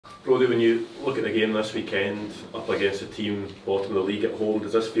Brodie, when you look at the game this weekend up against a team bottom of the league at home,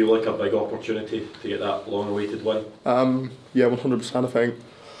 does this feel like a big opportunity to get that long-awaited win? Yeah, 100%. I think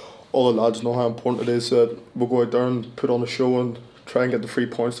all the lads know how important it is that we'll go out there and put on a show and try and get the 3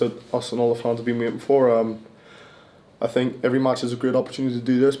 points that us and all the fans have been waiting for. I think every match is a great opportunity to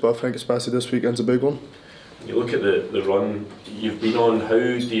do this, but I think especially this weekend's a big one. You look at the run you've been on, how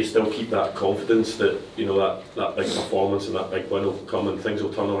do you still keep that confidence that that big performance and that big win will come and things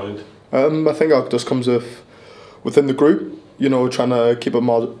will turn around? I think that just comes within the group, trying to keep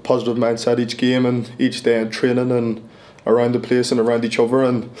a positive mindset each game and each day in training and around the place and around each other,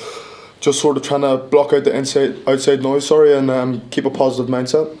 and just sort of trying to block out the outside noise, and keep a positive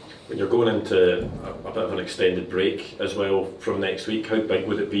mindset. When you're going into a bit of an extended break as well from next week, how big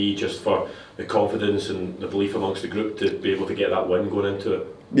would it be just for the confidence and the belief amongst the group to be able to get that win going into it?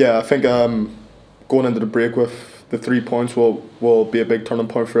 Yeah, I think going into the break with the 3 points will be a big turning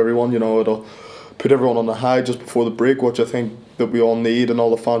point for everyone. It'll put everyone on the high just before the break, which I think that we all need and all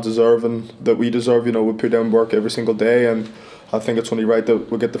the fans deserve and that we deserve. We put in work every single day, and I think it's only right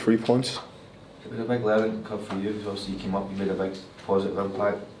that we get the 3 points. It was a big learning curve for you, because obviously you came up, you made a big positive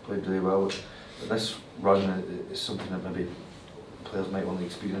impact, played really well. But this run is something that maybe players might only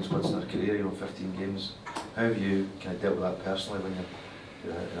experience once in their career, 15 games. How have you kind of dealt with that personally when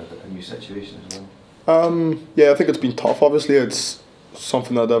you're in a new situation as well? Yeah, I think it's been tough. Obviously, it's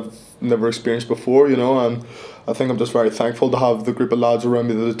something that I've never experienced before, and I think I'm just very thankful to have the group of lads around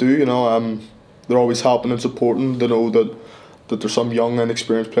me that do. They're always helping and supporting. They know that there's some young and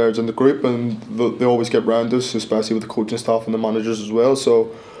experienced players in the group, and they always get round us, especially with the coaching staff and the managers as well.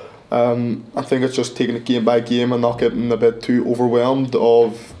 So I think it's just taking it game by game and not getting a bit too overwhelmed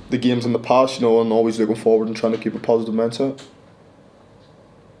of the games in the past, and always looking forward and trying to keep a positive mindset.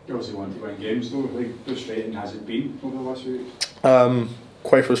 You obviously want to win games though. How frustrating has it been over the last few weeks?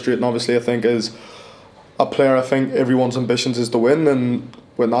 Quite frustrating, obviously. I think as a player, I think everyone's ambitions is to win, and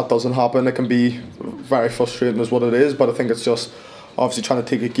when that doesn't happen, it can be very frustrating as what it is. But I think it's just obviously trying to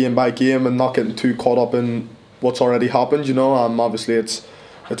take it game by game and not getting too caught up in what's already happened. Obviously it's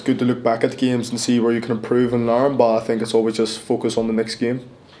good to look back at the games and see where you can improve and learn, but I think it's always just focus on the next game.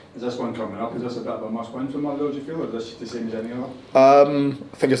 Is this one coming up? Is this a bit of a must-win for Motherwell, do you feel, or is this the same as any other?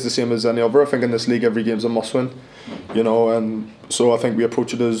 I think it's the same as any other. I think in this league every game's a must-win, and so I think we've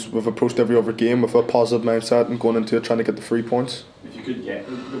approached every other game with a positive mindset and going into it trying to get the 3 points. If you could get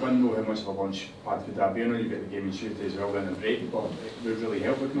the win, though, how much of a launch pad could that be? I know you get the game in Tuesday as well, then the break, but it would really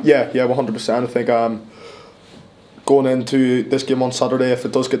help, wouldn't it? Yeah, 100%. I think going into this game on Saturday, if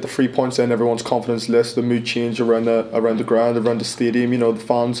it does get the 3 points, then everyone's confidence lifts, the mood change around the ground, around the stadium. The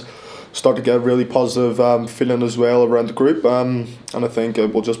fans start to get a really positive feeling as well around the group, and I think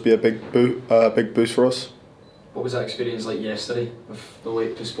it will just be a big boost for us. What was that experience like yesterday with the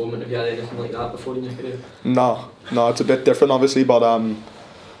late postponement? Have you had anything like that before in your career? No, it's a bit different obviously, but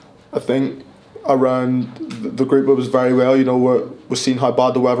I think around the group it was very well. We're seeing how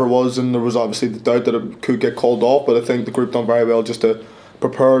bad the weather was, and there was obviously the doubt that it could get called off, but I think the group done very well just to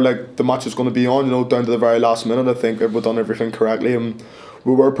prepare like the match is going to be on, down to the very last minute. I think we've done everything correctly, and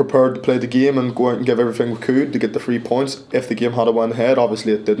we were prepared to play the game and go out and give everything we could to get the 3 points. If the game had a win ahead,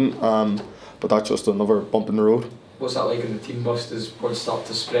 obviously it didn't, but that's just another bump in the road. What's that like in the team bus? Does word start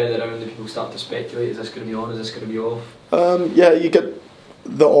to spread around and people start to speculate, is this going to be on, is this going to be off? Yeah, you get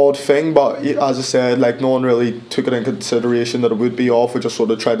the odd thing, but as I said, no one really took it in consideration that it would be off. We just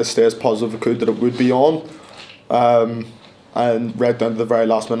sort of tried to stay as positive as we could that it would be on, and right down to the very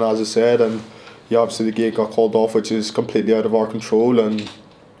last minute, as I said, and yeah, obviously the game got called off, which is completely out of our control, and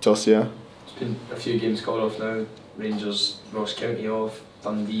just It's been a few games called off now. Rangers, Ross County off,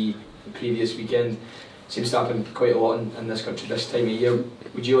 Dundee the previous weekend. Seems to happen quite a lot in this country this time of year.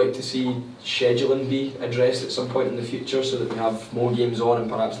 Would you like to see scheduling be addressed at some point in the future so that we have more games on and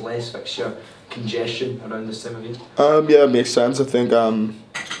perhaps less fixture congestion around this time of year? Yeah, it makes sense. I think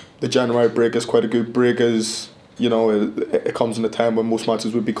the January break is quite a good break, as it comes in a time when most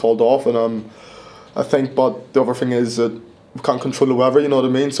matches would be called off, and I think, but the other thing is that we can't control the weather, what I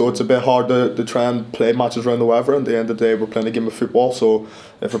mean, so it's a bit hard to try and play matches around the weather. At the end of the day, we're playing a game of football, so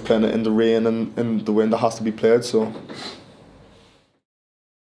if we're playing it in the rain and in the wind, it has to be played. So